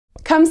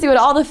Come see what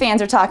all the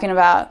fans are talking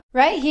about.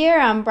 Right here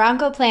on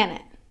Bronco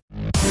Planet.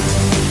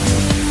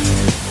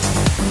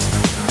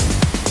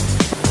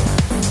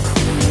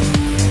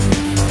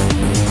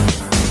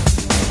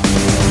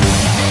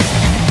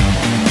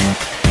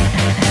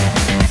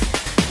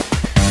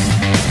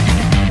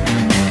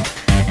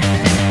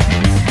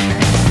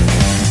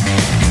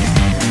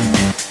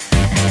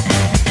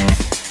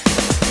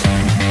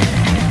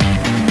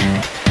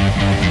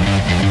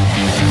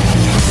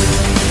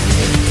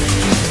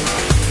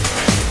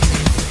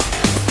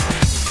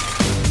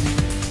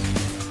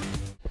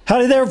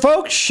 Howdy there,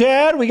 folks.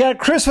 Shad, we got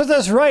Chris with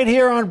us right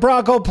here on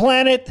Bronco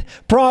Planet.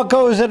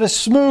 Broncos at a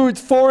smooth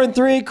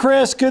 4-3.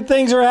 Chris, good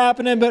things are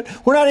happening, but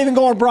we're not even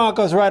going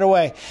Broncos right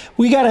away.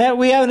 We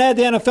haven't had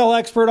the NFL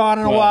expert on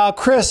in a while.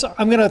 Chris,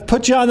 I'm going to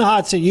put you on the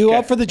hot seat. You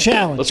up for the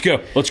challenge? Let's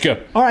go. Let's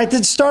go. All right,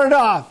 then start it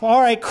off.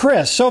 All right,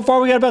 Chris, so far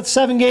we got about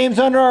 7 games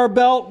under our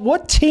belt.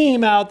 What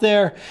team out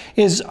there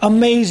is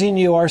amazing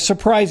you or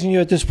surprising you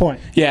at this point?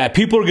 Yeah,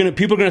 people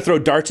are gonna throw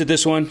darts at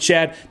this one,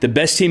 Chad. The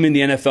best team in the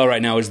NFL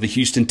right now is the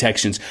Houston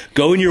Texans.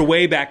 Go in your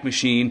Wayback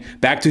Machine,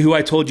 back to who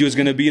I told you was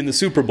going to be in the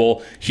Super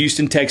Bowl,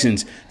 Houston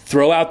Texans.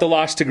 Throw out the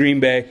loss to Green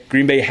Bay.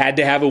 Green Bay had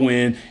to have a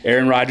win.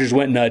 Aaron Rodgers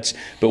went nuts.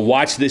 But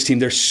watch this team.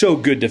 They're so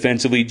good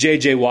defensively.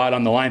 J.J. Watt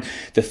on the line.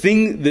 The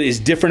thing that is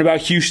different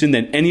about Houston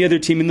than any other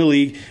team in the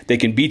league, they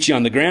can beat you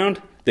on the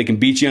ground. They can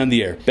beat you on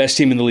the air. Best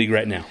team in the league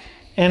right now.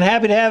 And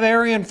happy to have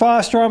Arian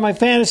Foster on my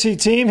fantasy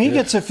team. He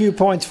gets a few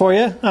points for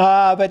you.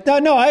 But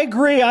no, I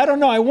agree. I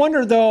don't know. I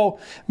wonder, though,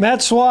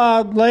 Matt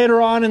Swab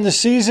later on in the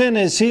season,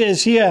 is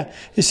he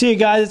a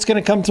guy that's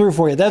going to come through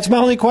for you? That's my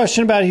only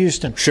question about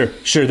Houston. Sure.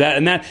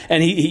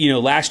 And he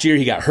last year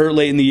he got hurt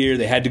late in the year.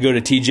 They had to go to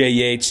T.J.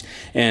 Yates,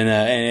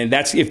 and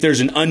that's if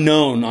there's an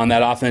unknown on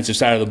that offensive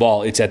side of the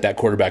ball, it's at that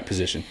quarterback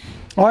position.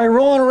 All right,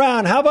 rolling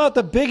around. How about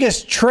the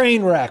biggest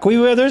train wreck?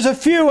 There's a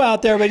few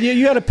out there, but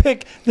you got to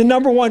pick the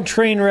 #1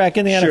 train wreck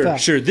in the NFL.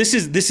 Sure. This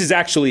is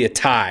actually a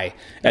tie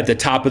at the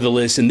top of the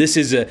list, and this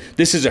is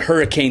a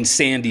Hurricane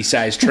Sandy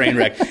sized train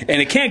wreck,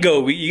 and it can't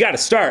go. You got to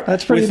start.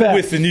 That's pretty bad.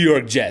 With the New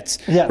York Jets.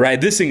 Yeah. Right.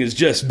 This thing has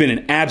just been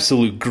an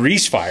absolute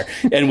grease fire,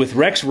 and with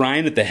Rex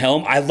Ryan at the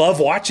helm, I love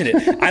watching it.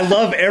 I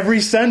love every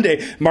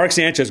Sunday. Mark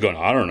Sanchez going,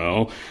 I don't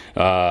know.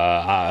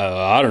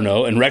 I don't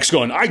know. And Rex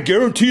going, I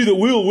guarantee that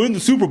we'll win the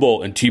Super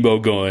Bowl. And Tebow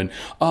going,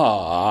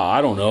 I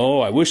don't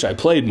know. I wish I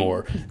played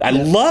more. I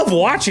love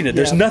watching it.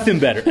 There's nothing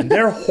better. And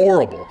they're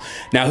horrible.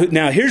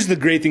 Now here's the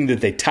great thing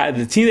that the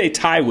team they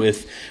tie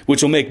with,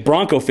 which will make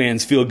Bronco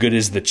fans feel good,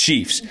 is the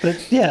Chiefs.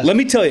 Let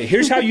me tell you,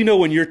 here's how you know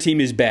when your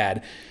team is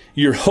bad.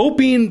 You're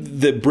hoping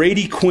that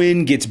Brady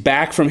Quinn gets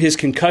back from his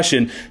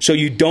concussion so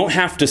you don't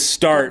have to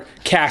start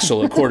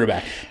Castle at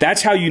quarterback.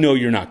 That's how you know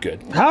you're not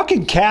good. How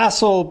can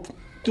Castle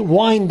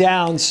wind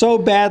down so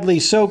badly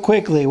so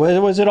quickly?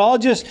 Was it all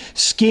just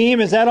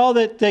scheme? Is that all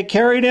that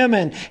carried him?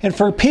 And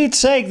for Pete's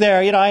sake there,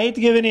 I hate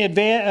to give any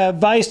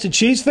advice to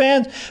Chiefs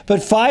fans,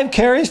 but 5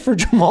 carries for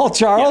Jamal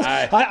Charles,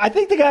 I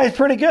think the guy's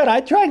pretty good.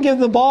 I'd try and give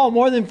him the ball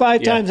more than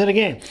 5 times in a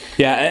game.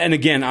 Yeah, and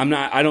again,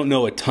 I don't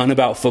know a ton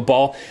about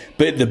football,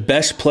 but the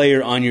best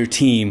player on your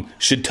team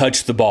should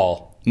touch the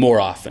ball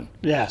more often.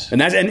 Yes. And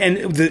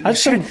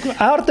that's some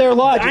out there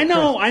logic. I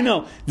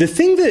know. The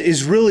thing that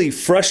is really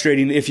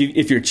frustrating if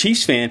you're a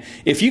Chiefs fan,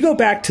 if you go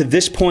back to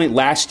this point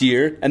last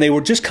year, and they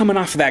were just coming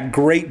off of that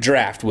great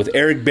draft with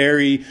Eric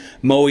Berry,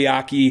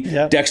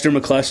 Moeaki, Dexter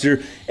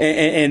McCluster,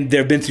 and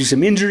they've been through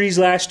some injuries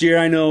last year,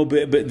 I know,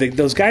 but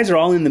those guys are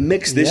all in the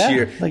mix this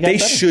year. They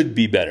should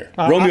be better.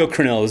 Romeo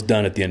Crennel is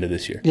done at the end of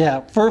this year.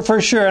 Yeah,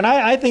 for sure. And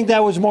I think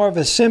that was more of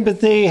a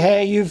sympathy.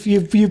 Hey,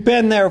 you've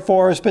been there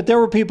for us, but there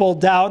were people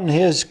doubting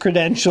his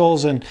credentials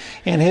and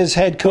his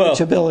head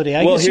coach ability.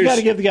 I guess you got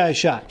to give the guy a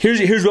shot.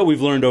 Here's what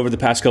we've learned over the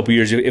past couple of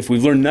years. If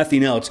we've learned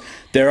nothing else,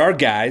 there are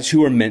guys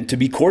who are meant to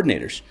be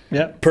coordinators.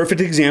 Yep.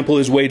 Perfect example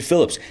is Wade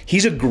Phillips.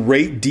 He's a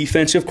great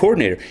defensive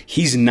coordinator.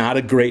 He's not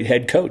a great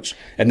head coach,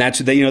 and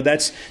that's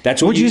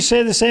what. Would you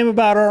say the same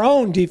about our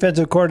own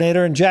defensive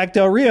coordinator and Jack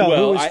Del Rio,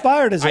 who was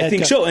fired as a head coach? I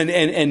think so,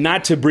 and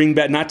not to bring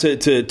back, not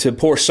to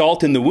pour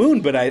salt in the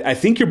wound, but I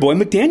think your boy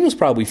McDaniels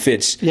probably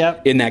fits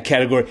in that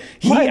category.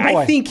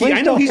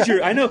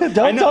 I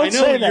know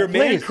your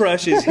man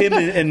crush is him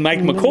and Mike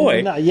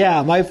McCoy.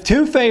 Yeah, my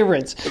 2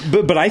 favorites.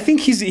 But I think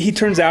he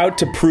turns out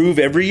to prove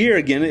every year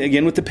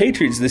again with the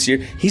Patriots this year.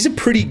 He's a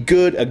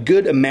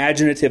good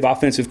imaginative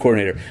offensive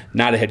coordinator,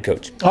 not a head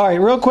coach. All right,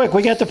 real quick,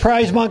 we got the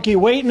prize monkey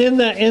waiting in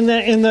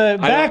the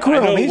back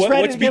room. He's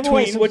ready to give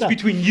away some What's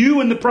between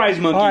you and the prize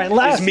monkey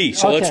is me.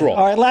 So let's roll.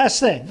 All right, last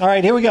thing. All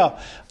right, here we go.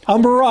 A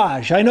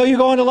Mirage. I know you're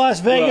going to Las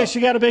Vegas.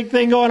 You got a big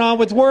thing going on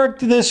with work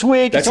this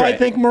week. That's so right. I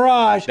think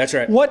Mirage. That's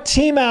right. What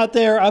team out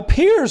there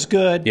appears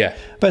good,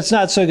 but it's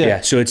not so good?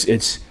 Yeah, so it's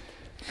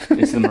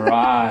the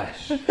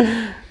Mirage.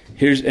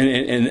 Here's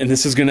and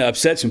this is going to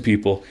upset some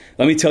people.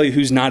 Let me tell you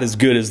who's not as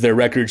good as their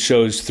record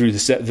shows through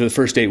the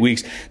first 8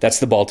 weeks. That's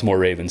the Baltimore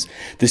Ravens.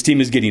 This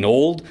team is getting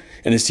old,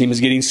 and this team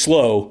is getting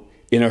slow.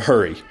 in a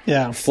hurry.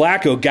 Yeah.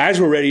 Flacco, guys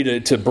were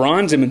ready to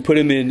bronze him and put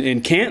him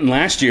in Canton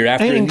last year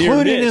after a near miss.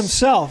 Including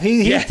himself.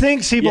 He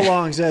thinks he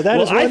belongs there.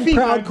 That is one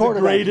proud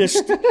quarterback. I think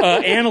I'm the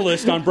greatest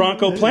analyst on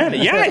Bronco Planet.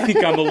 Yeah, I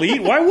think I'm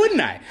elite. Why wouldn't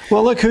I?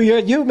 Well, look who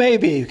you may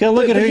be. You gotta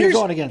look at who you're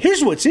going against.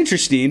 Here's what's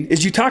interesting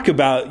is you talk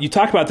about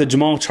the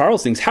Jamal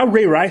Charles things. How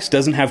Ray Rice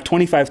doesn't have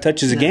 25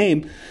 touches a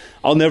game,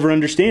 I'll never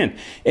understand.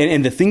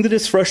 And the thing that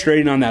is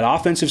frustrating on that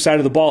offensive side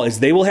of the ball is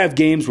they will have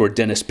games where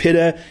Dennis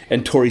Pitta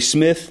and Torrey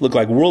Smith look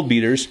like world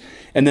beaters,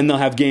 and then they'll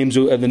have games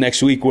the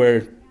next week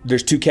where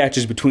there's 2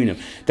 catches between them.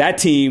 That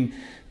team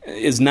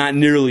is not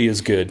nearly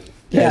as good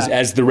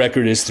as the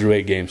record is through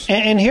 8 games.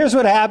 And here's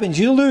what happens.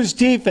 You lose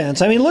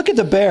defense. I mean, look at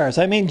the Bears.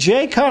 I mean,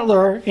 Jay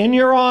Cutler, in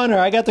your honor,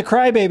 I got the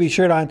crybaby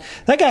shirt on.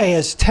 That guy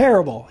is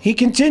terrible. He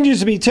continues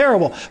to be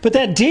terrible. But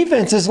that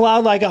defense has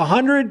allowed like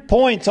 100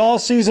 points all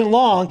season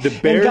long. The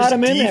Bears'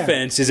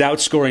 defense is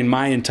outscoring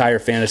my entire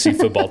fantasy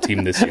football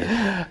team this year.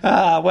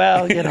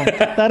 Well,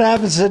 that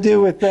happens to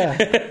do with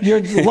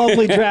your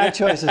lovely draft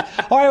choices.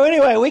 All right, well,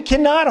 anyway, we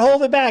cannot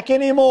hold it back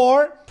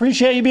anymore.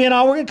 Appreciate you being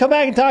on. We're going to come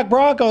back and talk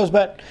Broncos,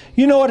 but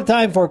you know what it's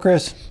time for,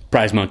 Chris.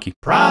 Prize Monkey.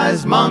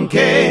 Prize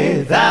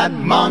Monkey, that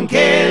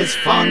monkey's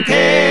funky.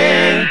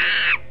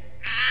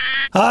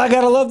 I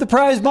got to love the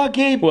Prize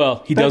Monkey.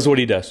 Well, he does what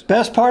he does.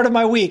 Best part of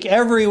my week,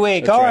 every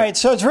week. All right,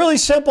 so it's really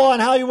simple on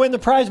how you win the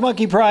Prize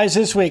Monkey prize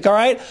this week, all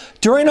right?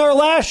 During our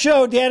last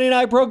show, Danny and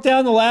I broke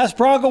down the last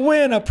Bronco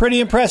win, a pretty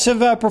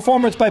impressive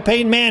performance by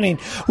Peyton Manning.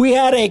 We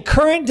had a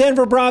current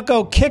Denver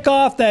Bronco kick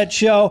off that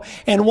show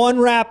and one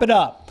wrap it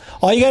up.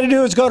 All you got to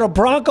do is go to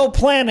Bronco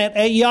Planet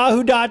at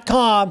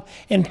yahoo.com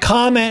and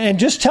comment and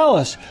just tell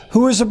us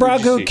who was the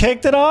Bronco who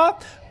kicked it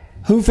off,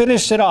 who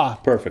finished it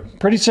off. Perfect.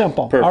 Pretty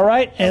simple. Perfect. All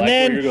right? And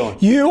then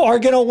you are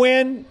going to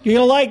win, you're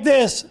going to like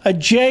this, a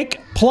Jake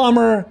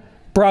Plummer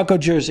Bronco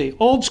jersey.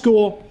 Old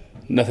school.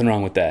 Nothing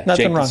wrong with that.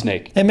 Nothing Jake wrong. The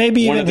Snake. And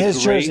maybe even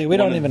his jersey. We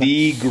don't even know. One of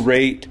the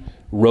great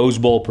Rose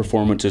Bowl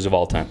performances of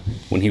all time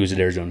when he was at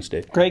Arizona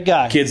State. Great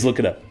guy. Kids, look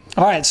it up.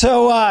 All right,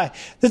 so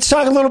let's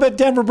talk a little bit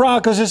Denver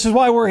Broncos. This is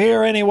why we're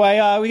here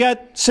anyway. We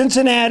got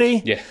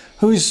Cincinnati,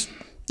 who's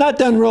not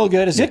done real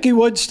good. Is Ickey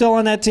Woods still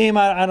on that team?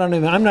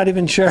 I'm not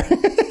even sure.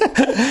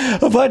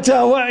 But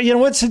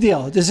what's the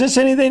deal? Is this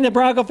anything that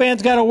Bronco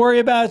fans got to worry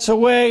about? It's a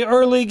way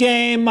early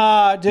game.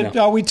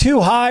 Are we too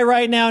high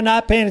right now?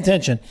 Not paying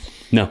attention?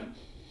 No.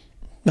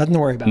 Nothing to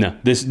worry about. No,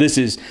 this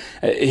is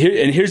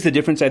here's the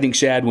difference. I think,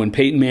 Shad, when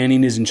Peyton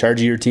Manning is in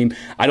charge of your team,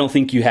 I don't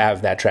think you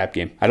have that trap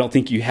game. I don't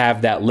think you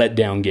have that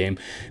letdown game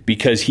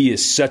because he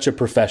is such a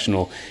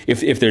professional.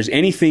 If there's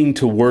anything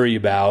to worry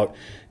about,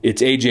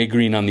 it's A.J.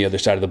 Green on the other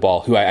side of the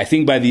ball, who I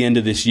think by the end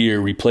of this year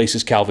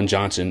replaces Calvin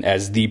Johnson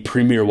as the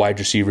premier wide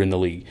receiver in the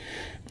league.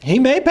 He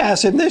may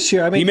pass him this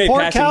year. I mean,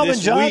 poor Calvin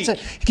Johnson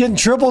getting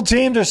triple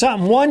teamed or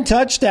something. 1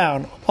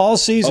 touchdown all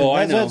season. Oh,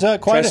 I know.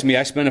 Trust me,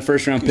 I spent a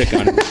first-round pick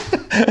on him.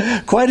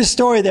 Quite a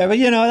story there. But,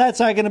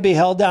 that's not going to be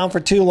held down for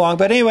too long.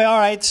 But anyway, all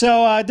right.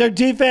 So their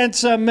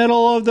defense,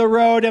 middle of the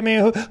road. I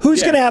mean,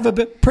 who's going to have a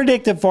bit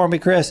predictive for me,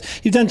 Chris?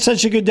 You've done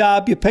such a good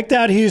job. You picked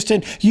out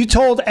Houston. You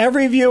told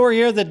every viewer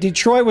here that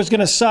Detroit was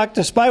going to suck,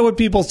 despite what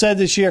people said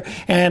this year.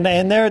 And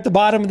they're at the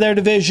bottom of their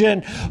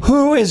division.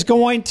 Who is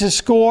going to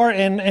score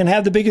and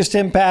have the biggest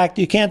impact?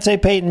 You can't say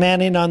Peyton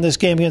Manning on this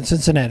game against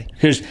Cincinnati.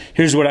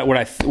 Here's what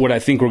I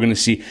think we're going to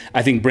see.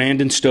 I think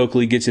Brandon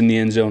Stokely gets in the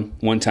end zone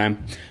one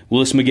time.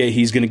 Willis McGahee,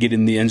 he's going to get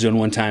in the end zone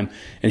one time.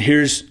 And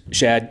here's,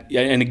 Shad,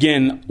 and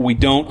again, we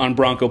don't on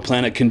Bronco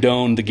Planet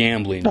condone the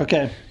gambling.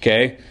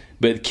 Okay?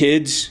 But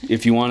kids,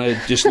 if you want to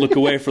just look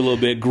away for a little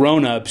bit,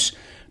 grown-ups,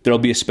 there'll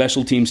be a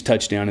special teams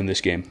touchdown in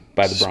this game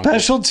by the Broncos.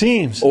 Special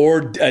teams.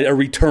 Or a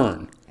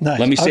return. Nice.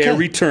 Let me say a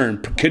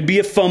return. Could be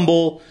a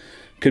fumble,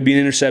 could be an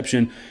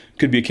interception,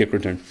 could be a kick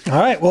return. All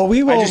right. Well,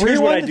 we will. Here's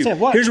what I do.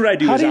 Here's what I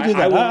do. How do you do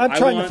that? I'm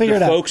trying to figure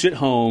it out. Folks at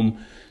home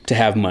to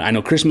have money. I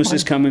know Christmas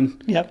is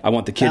coming. Yep. I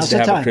want the kids to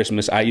have a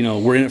Christmas.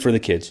 We're in it for the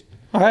kids.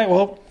 All right.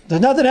 Well,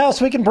 there's nothing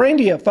else we can bring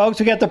to you, folks.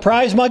 We got the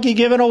Prize Monkey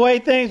giving away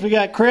things. We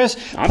got Chris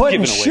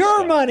putting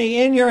sure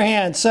money in your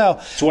hands. So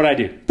that's what I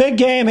do. Big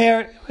game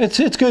here.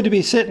 It's good to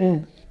be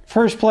sitting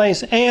first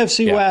place,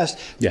 AFC West.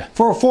 Yeah.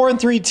 For a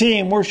 4-3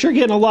 team, we're sure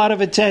getting a lot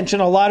of attention.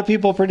 A lot of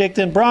people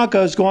predicting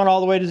Broncos going all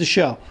the way to the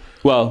show.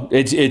 Well,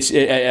 it's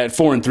at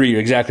 4-3. You're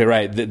exactly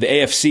right. The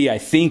AFC, I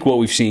think what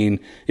we've seen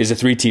is a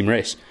 3-team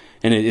race,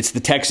 and it's the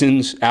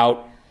Texans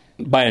out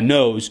by a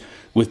nose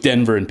with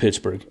Denver and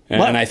Pittsburgh.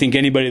 And I think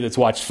anybody that's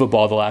watched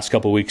football the last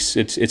couple of weeks,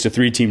 it's a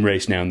 3-team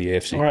race now in the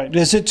AFC. All right.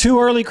 Is it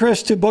too early,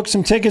 Chris, to book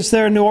some tickets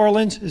there in New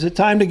Orleans? Is it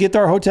time to get to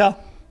our hotel?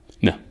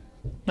 No.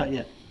 Not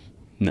yet.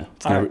 No,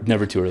 it's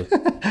never too early.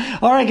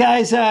 All right,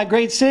 guys.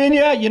 Great seeing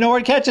you. You know where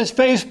to catch us.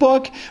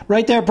 Facebook,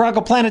 right there,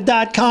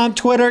 BroncoPlanet.com,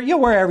 Twitter.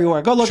 We're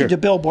everywhere. Go look at your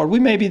billboard. We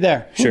may be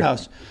there. Who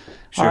knows?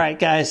 All right,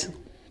 guys.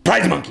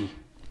 Prize Monkey.